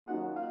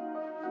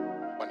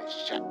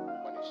shot,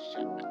 money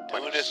shot,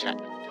 one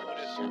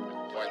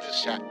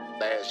shot,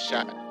 last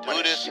shot,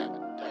 money shot,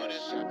 money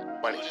shot,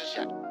 money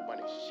shot.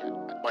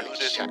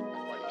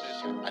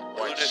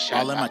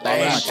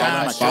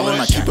 All in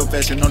my keep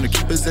possession on the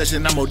key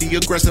possession. I'm OD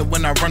aggressive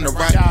when I run the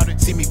rock.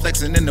 See me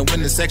flexing in the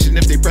window section.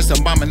 If they press,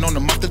 I'm bombing on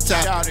them off the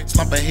top.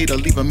 Slump a hater,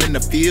 leave them in the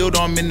field,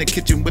 or I'm in the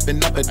kitchen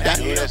whipping up a dot.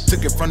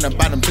 Took it from the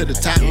bottom to the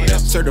top.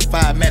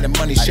 Certified Madden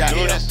money shot.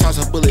 Toss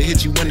a bullet,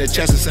 hit you in the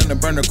chest and send a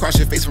burner across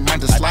your face from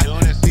round the slot.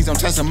 Please don't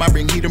test them, I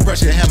bring heat and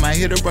pressure. Have my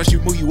hitter brush you,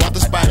 move you off the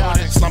spot.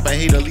 Slump a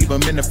hater, leave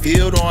them in the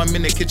field, or I'm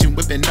in the kitchen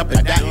whipping up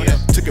a dot.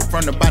 Took it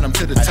from the bottom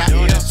to the top.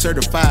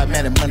 Certified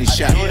Madden money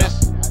shot.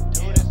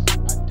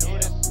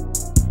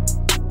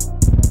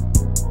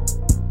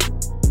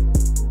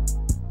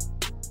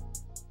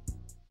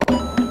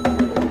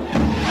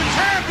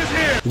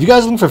 If you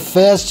guys are looking for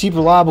fast, cheap,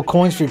 reliable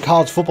coins for your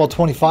college football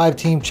 25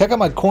 team, check out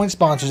my coin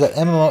sponsors at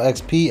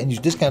MMOXP and use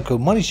discount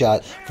code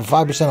MONEYSHOT for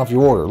 5% off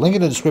your order. Link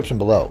in the description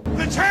below.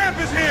 The champ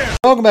is here!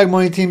 Welcome back,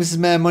 Money Team. This is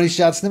Madden Money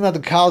Shot, snipping out the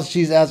college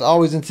cheese as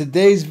always. In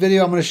today's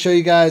video, I'm going to show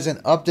you guys an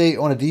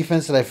update on a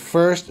defense that I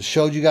first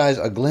showed you guys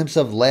a glimpse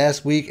of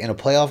last week in a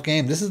playoff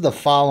game. This is the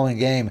following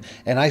game,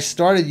 and I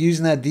started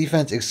using that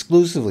defense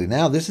exclusively.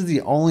 Now, this is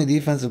the only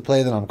defensive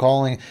play that I'm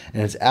calling,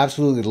 and it's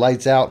absolutely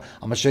lights out.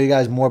 I'm going to show you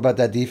guys more about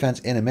that defense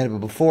in a minute, but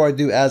before I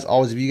do, as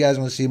always, if you guys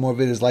want to see more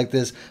videos like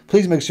this,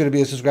 please make sure to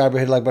be a subscriber,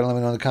 hit the like button, let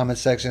me know in the comments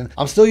section.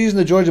 I'm still using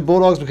the Georgia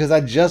Bulldogs because I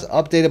just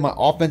updated my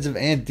offensive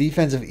and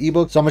defensive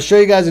ebook, so I'm going to show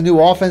you guys a new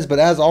offense, but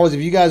as always,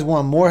 if you guys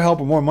want more help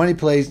or more money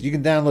plays, you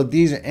can download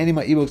these or any of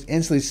my ebooks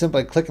instantly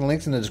simply by clicking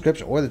links in the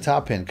description or the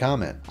top pinned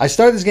comment. I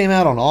started this game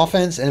out on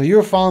offense, and if you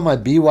were following my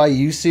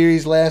BYU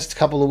series last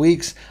couple of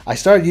weeks, I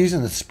started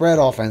using the spread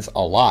offense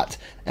a lot.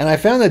 And I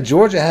found that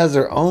Georgia has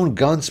their own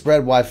gun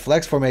spread wide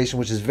flex formation,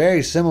 which is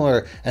very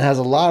similar and has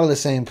a lot of the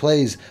same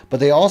plays,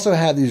 but they also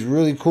have these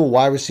really cool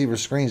wide receiver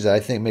screens that I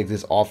think make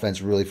this offense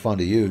really fun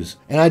to use.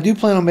 And I do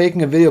plan on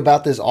making a video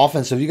about this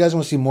offense, so if you guys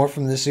want to see more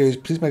from this series,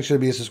 please make sure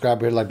to be a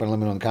subscriber, hit the like button, let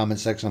me know in the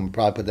comments section. I'm going to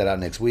probably put that out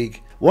next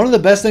week. One of the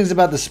best things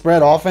about the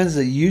spread offense is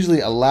it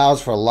usually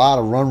allows for a lot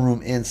of run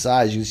room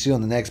inside. As you can see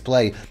on the next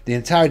play, the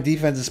entire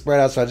defense is spread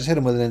out, so I just hit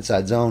him with an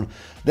inside zone.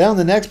 Then on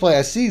the next play,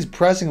 I see he's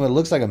pressing what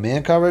looks like a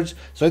man coverage.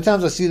 So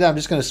anytime I see that, I'm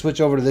just going to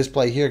switch over to this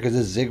play here because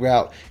this zig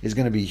route is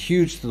going to be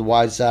huge to the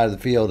wide side of the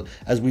field,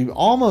 as we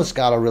almost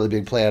got a really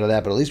big play out of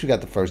that, but at least we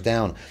got the first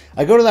down.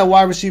 I go to that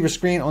wide receiver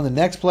screen on the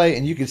next play,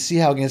 and you can see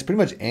how against pretty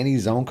much any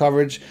zone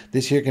coverage,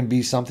 this here can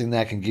be something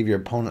that can give your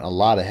opponent a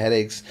lot of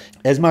headaches.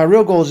 As my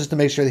real goal is just to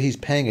make sure that he's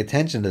paying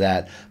attention to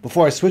that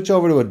before I switch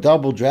over to a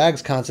double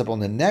drags concept on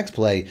the next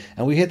play,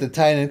 and we hit the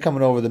tight end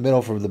coming over the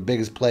middle for the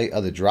biggest play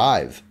of the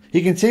drive.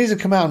 He continues to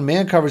come out in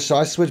man coverage, so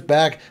I switch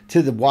back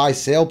to the Y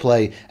sail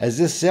play, as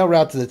this sail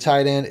route to the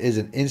tight end is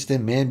an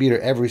instant man beater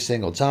every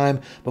single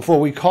time, before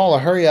we call a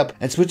hurry up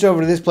and switch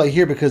over to this play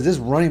here because this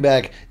running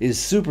back is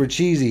super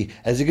cheesy.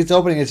 As he gets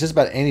opening, it's just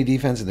about any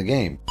defense in the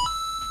game.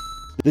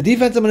 The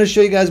defense I'm going to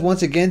show you guys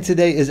once again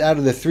today is out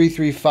of the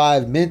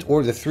 3-3-5 mint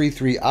or the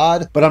 3-3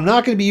 odd, but I'm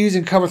not going to be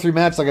using cover 3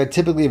 match like I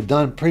typically have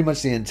done pretty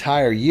much the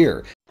entire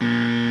year.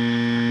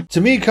 To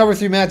me, cover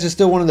 3 match is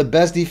still one of the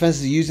best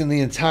defenses used in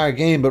the entire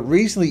game, but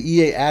recently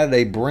EA added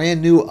a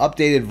brand new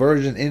updated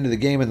version into the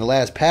game in the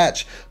last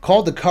patch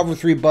called the cover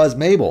 3 Buzz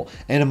Mabel,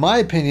 and in my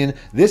opinion,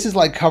 this is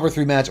like cover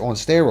 3 match on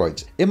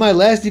steroids. In my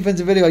last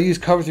defensive video, I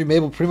used cover 3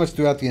 Mabel pretty much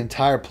throughout the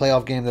entire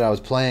playoff game that I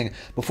was playing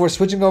before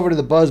switching over to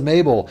the Buzz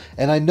Mabel,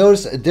 and I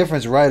noticed a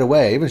difference right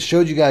away. I even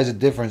showed you guys a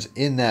difference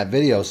in that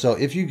video, so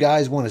if you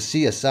guys want to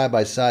see a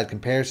side-by-side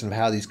comparison of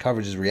how these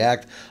coverages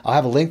react, I'll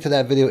have a link to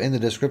that video in the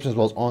description as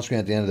well as on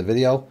screen at the end of the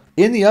video.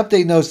 In the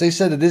update notes, they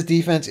said that this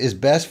defense is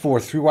best for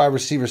 3 wide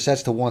receiver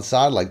sets to one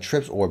side like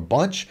trips or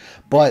bunch,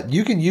 but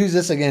you can use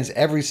this against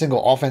every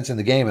single offense in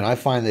the game, and I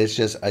find that it's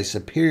just a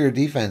superior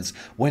defense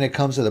when it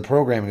comes to the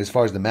programming as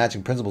far as the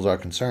matching principles are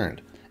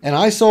concerned. And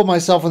I sold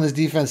myself on this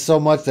defense so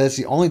much that it's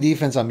the only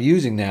defense I'm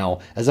using now,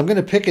 as I'm going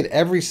to pick it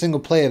every single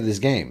play of this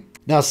game.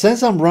 Now,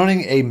 since I'm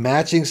running a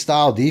matching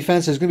style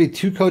defense, there's going to be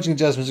 2 coaching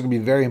adjustments that are going to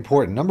be very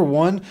important. Number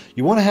 1,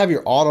 you want to have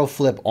your auto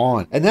flip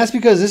on. And that's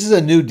because this is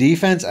a new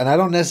defense, and I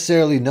don't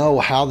necessarily know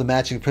how the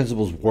matching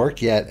principles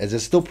work yet, as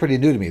it's still pretty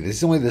new to me. This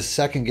is only the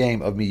second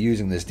game of me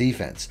using this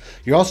defense.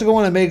 You're also going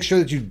to want to make sure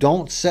that you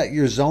don't set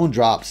your zone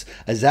drops,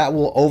 as that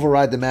will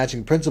override the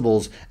matching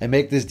principles and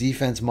make this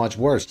defense much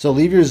worse. So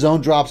leave your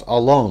zone drops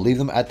alone. Leave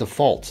them at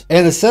default.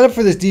 And the setup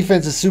for this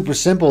defense is super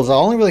simple, as I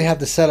only really have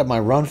to set up my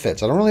run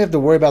fits. I don't really have to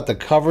worry about the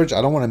coverage.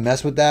 I don't want to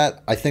mess with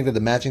that. I think that the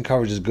matching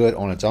coverage is good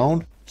on its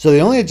own. So the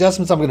only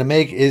adjustments I'm going to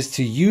make is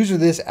to use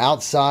this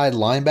outside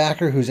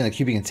linebacker who's in a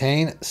QB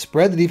contain,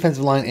 spread the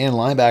defensive line and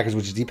linebackers,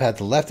 which is deep path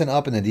to the left and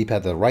up and then deep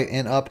path to the right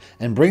and up,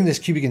 and bring this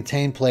QB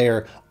contain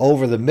player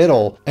over the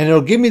middle. And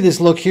it'll give me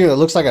this look here that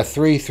looks like a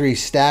 3-3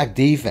 stack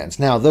defense.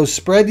 Now, those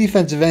spread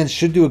defensive ends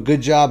should do a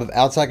good job of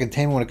outside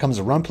containment when it comes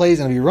to run plays.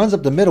 And if he runs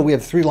up the middle, we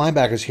have 3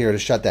 linebackers here to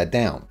shut that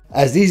down.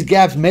 as these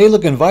gaps may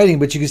look inviting,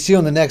 but you can see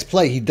on the next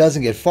play, he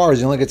doesn't get far as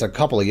he only gets a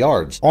couple of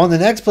yards. On the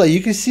next play,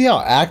 you can see how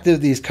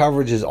active these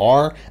coverages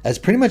are, as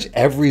pretty much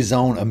every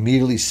zone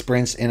immediately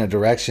sprints in a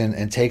direction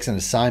and takes an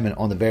assignment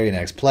on the very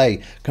next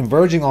play,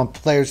 converging on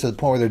players to the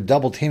point where they're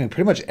double teaming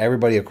pretty much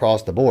everybody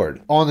across the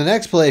board. On the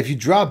next play, if you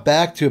drop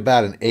back to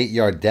about an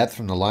 8-yard depth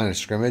from the line of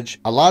scrimmage,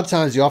 a lot of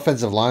times the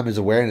offensive lineman's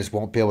awareness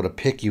won't be able to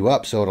pick you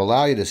up, so it'll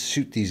allow you to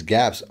shoot these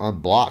gaps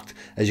unblocked.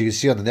 As you can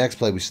see on the next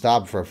play, we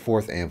stopped for a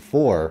 4th and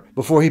 4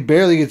 before he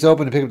barely gets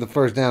open to pick up the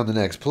first down the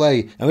next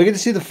play, and we get to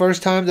see the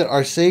first time that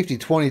our safety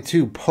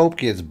 22 Pope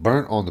gets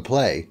burnt on the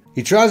play.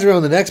 He tries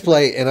around the next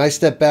play, and I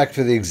step back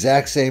for the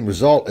exact same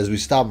result as we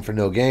stop him for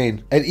no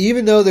gain. And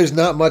even though there's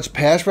not much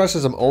pass rush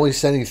as I'm only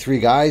sending 3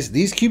 guys,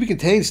 these QB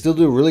contains still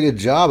do a really good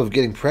job of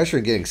getting pressure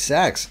and getting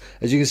sacks.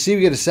 As you can see,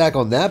 we get a sack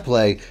on that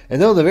play,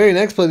 and then on the very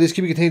next play, this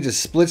QB contain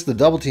just splits the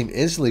double team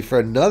instantly for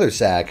another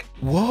sack.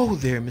 Whoa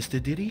there,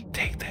 Mr. Diddy.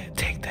 Take that,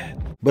 take that.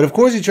 But of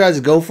course he tries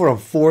to go for a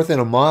 4th and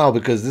a mile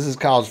because this is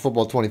college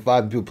football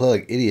 25 and people play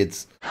like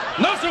idiots.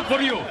 Nothing for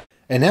you.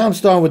 And now I'm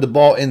starting with the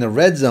ball in the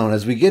red zone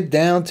as we get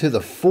down to the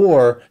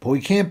 4, but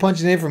we can't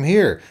punch it in from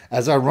here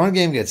as our run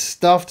game gets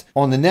stuffed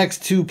on the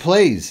next 2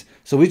 plays.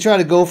 So we try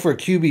to go for a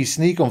QB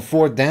sneak on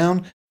 4th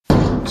down.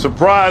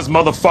 Surprise,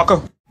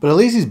 motherfucker. But at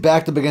least he's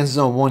backed up against his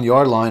own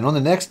 1-yard line. On the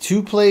next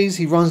 2 plays,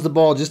 he runs the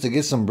ball just to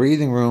get some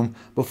breathing room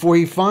before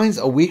he finds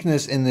a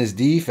weakness in this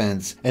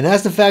defense. And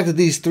that's the fact that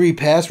these 3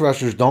 pass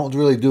rushers don't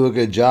really do a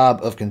good job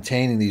of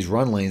containing these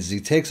run lanes.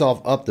 He takes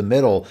off up the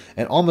middle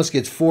and almost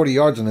gets 40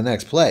 yards on the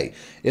next play.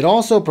 It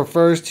also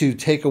prefers to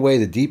take away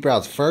the deep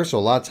routes first, so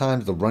a lot of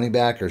times the running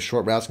back or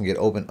short routes can get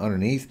open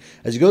underneath.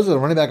 As he goes to the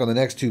running back on the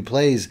next 2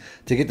 plays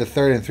to get to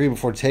 3rd and 3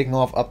 before taking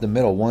off up the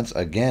middle once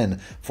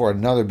again for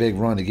another big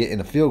run to get in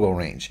the field goal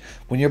range.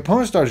 When your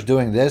opponent starts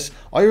doing this,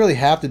 all you really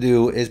have to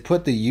do is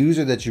put the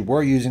user that you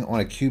were using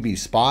on a QB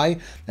spy,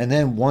 and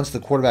then once the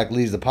quarterback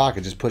leaves the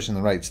pocket, just pushing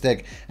the right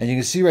stick. And you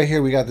can see right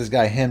here we got this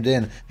guy hemmed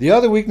in. The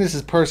other weakness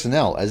is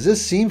personnel, as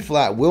this seam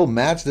flat will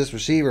match this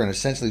receiver and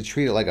essentially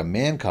treat it like a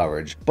man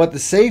coverage. But the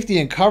safety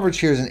and coverage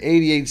here is an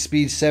 88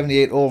 speed,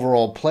 78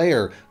 overall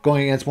player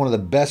going against one of the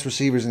best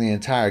receivers in the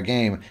entire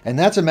game, and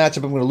that's a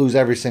matchup I'm going to lose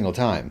every single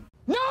time.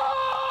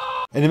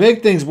 And to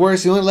make things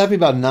worse, he only left me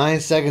about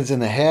 9 seconds in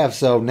the half,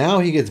 so now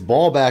he gets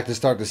ball back to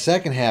start the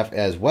second half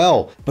as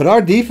well. But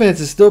our defense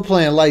is still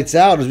playing lights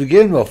out as we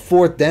get into a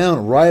 4th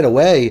down right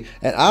away,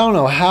 and I don't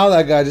know how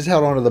that guy just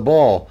held onto the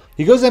ball.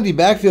 He goes empty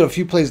backfield a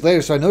few plays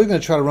later, so I know he's going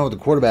to try to run with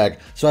the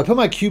quarterback. So I put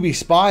my QB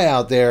spy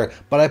out there,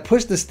 but I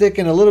pushed the stick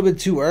in a little bit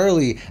too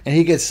early, and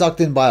he gets sucked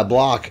in by a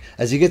block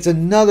as he gets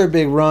another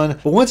big run.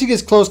 But once he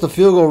gets close to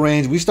field goal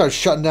range, we start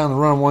shutting down the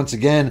run once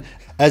again,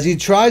 as he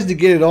tries to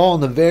get it all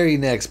in the very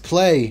next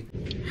play.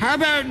 How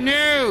about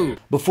no?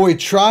 Before he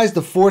tries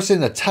to force it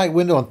in a tight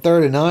window on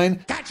 3rd and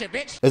 9. Gotcha,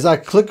 bitch. As I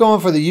click on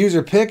for the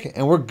user pick,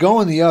 and we're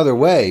going the other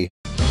way.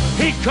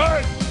 He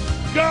could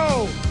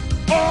go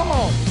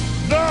all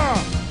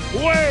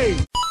the way.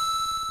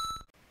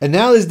 And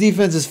now this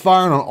defense is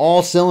firing on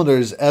all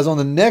cylinders, as on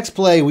the next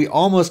play, we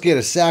almost get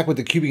a sack with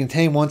the QB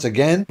contain once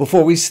again,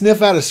 before we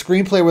sniff out a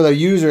screenplay with our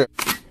user.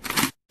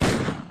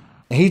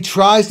 And he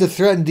tries to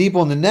threaten deep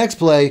on the next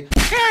play,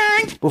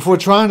 before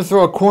trying to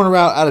throw a corner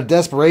route out of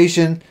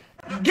desperation.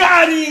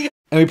 Got him!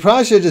 And we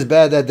probably should have just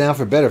batted that down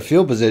for better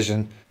field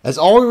position, as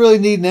all we really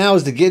need now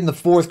is to get in the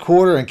 4th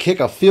quarter and kick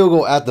a field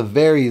goal at the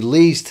very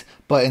least,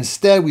 but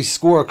instead we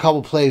score a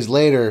couple plays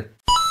later.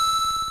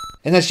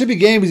 And that should be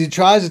game, because he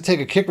tries to take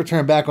a kick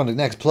return back on the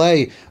next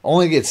play,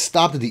 only gets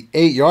stopped at the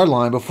 8-yard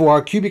line before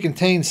our QB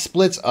contain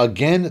splits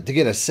again to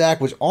get a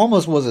sack, which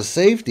almost was a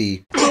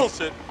safety.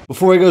 Bullshit.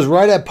 Before he goes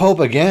right at Pope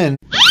again.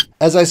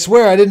 As I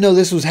swear, I didn't know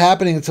this was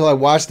happening until I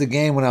watched the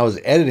game when I was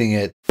editing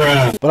it.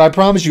 But I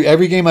promise you,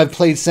 every game I've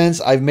played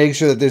since, I've made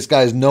sure that this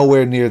guy's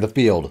nowhere near the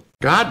field.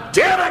 God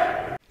damn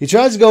it! He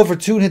tries to go for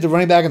 2 and hit the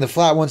running back in the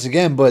flat once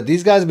again, but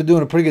these guys have been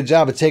doing a pretty good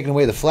job of taking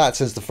away the flat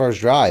since the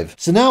first drive.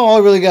 So now all I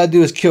really got to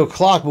do is kill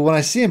clock, but when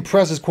I see him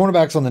press his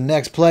cornerbacks on the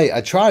next play,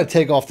 I try to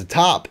take off the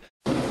top.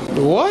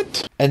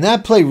 What? And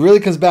that play really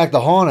comes back to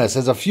haunt us,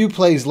 as a few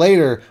plays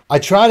later, I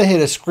try to hit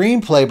a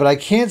screen play, but I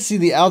can't see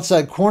the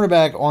outside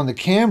cornerback on the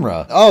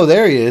camera. Oh,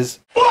 there he is.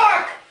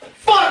 Fuck!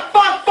 Fuck!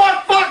 Fuck!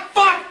 Fuck! Fuck!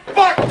 Fuck!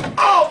 Fuck!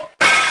 Oh!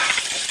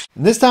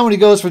 And this time when he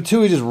goes for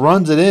 2, he just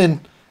runs it in,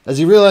 as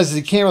he realizes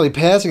he can't really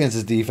pass against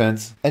his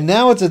defense. And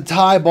now it's a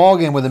tie ball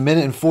game with 1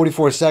 minute and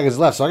 44 seconds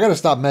left, so I got to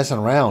stop messing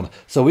around.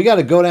 So we got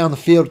to go down the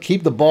field,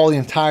 keep the ball the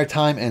entire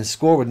time, and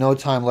score with no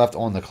time left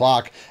on the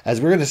clock, as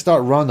we're going to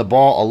start running the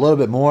ball a little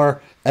bit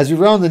more, as we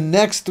run the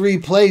next 3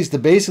 plays to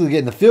basically get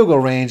in the field goal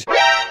range.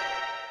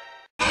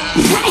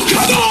 Oh,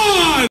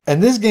 come on!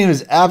 And this game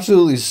is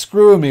absolutely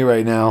screwing me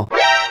right now.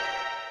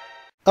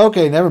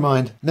 Okay, never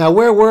mind. Now,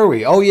 where were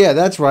we? Oh, yeah,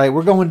 that's right.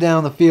 We're going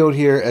down the field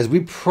here as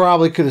we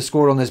probably could have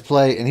scored on this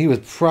play, and he was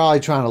probably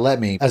trying to let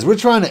me. As we're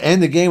trying to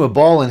end the game with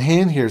ball in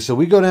hand here, so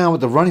we go down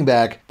with the running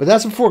back, but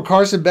that's before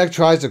Carson Beck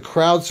tries to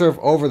crowd surf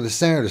over the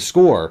center to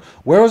score.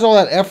 Where was all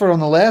that effort on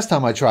the last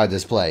time I tried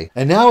this play?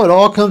 And now it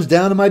all comes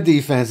down to my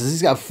defense, as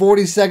he's got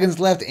 40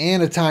 seconds left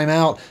and a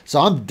timeout, so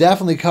I'm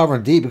definitely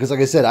covering deep because, like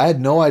I said, I had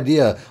no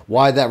idea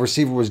why that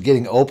receiver was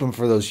getting open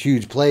for those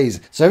huge plays.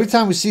 So every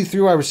time we see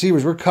through our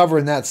receivers, we're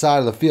covering that side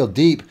of the field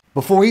deep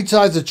before he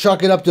tries to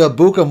chuck it up to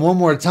Abuka one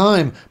more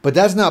time, but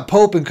that's not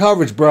Pope in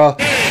coverage, bruh.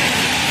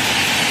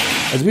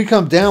 As we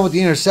come down with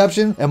the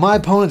interception, and my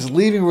opponent's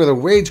leaving with a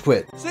rage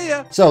quit. See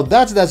ya. So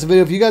that's the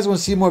video. If you guys want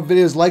to see more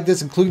videos like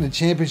this, including the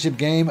championship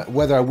game,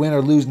 whether I win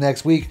or lose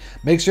next week,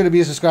 make sure to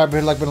be a subscriber,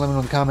 hit the like button, let me know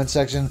in the comment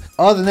section.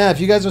 Other than that,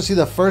 if you guys want to see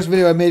the first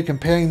video I made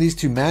comparing these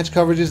two match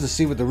coverages to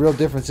see what the real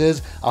difference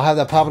is, I'll have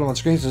that popping up on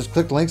screen, so just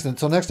click the links. And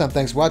until next time,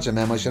 thanks for watching,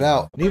 man. My shit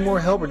out. Need more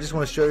help or just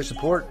want to show your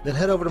support? Then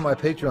head over to my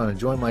Patreon and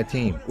join my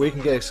team, where you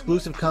can get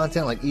exclusive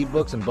content like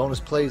ebooks and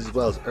bonus plays, as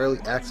well as early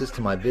access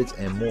to my vids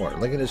and more.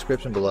 Link in the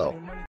description below.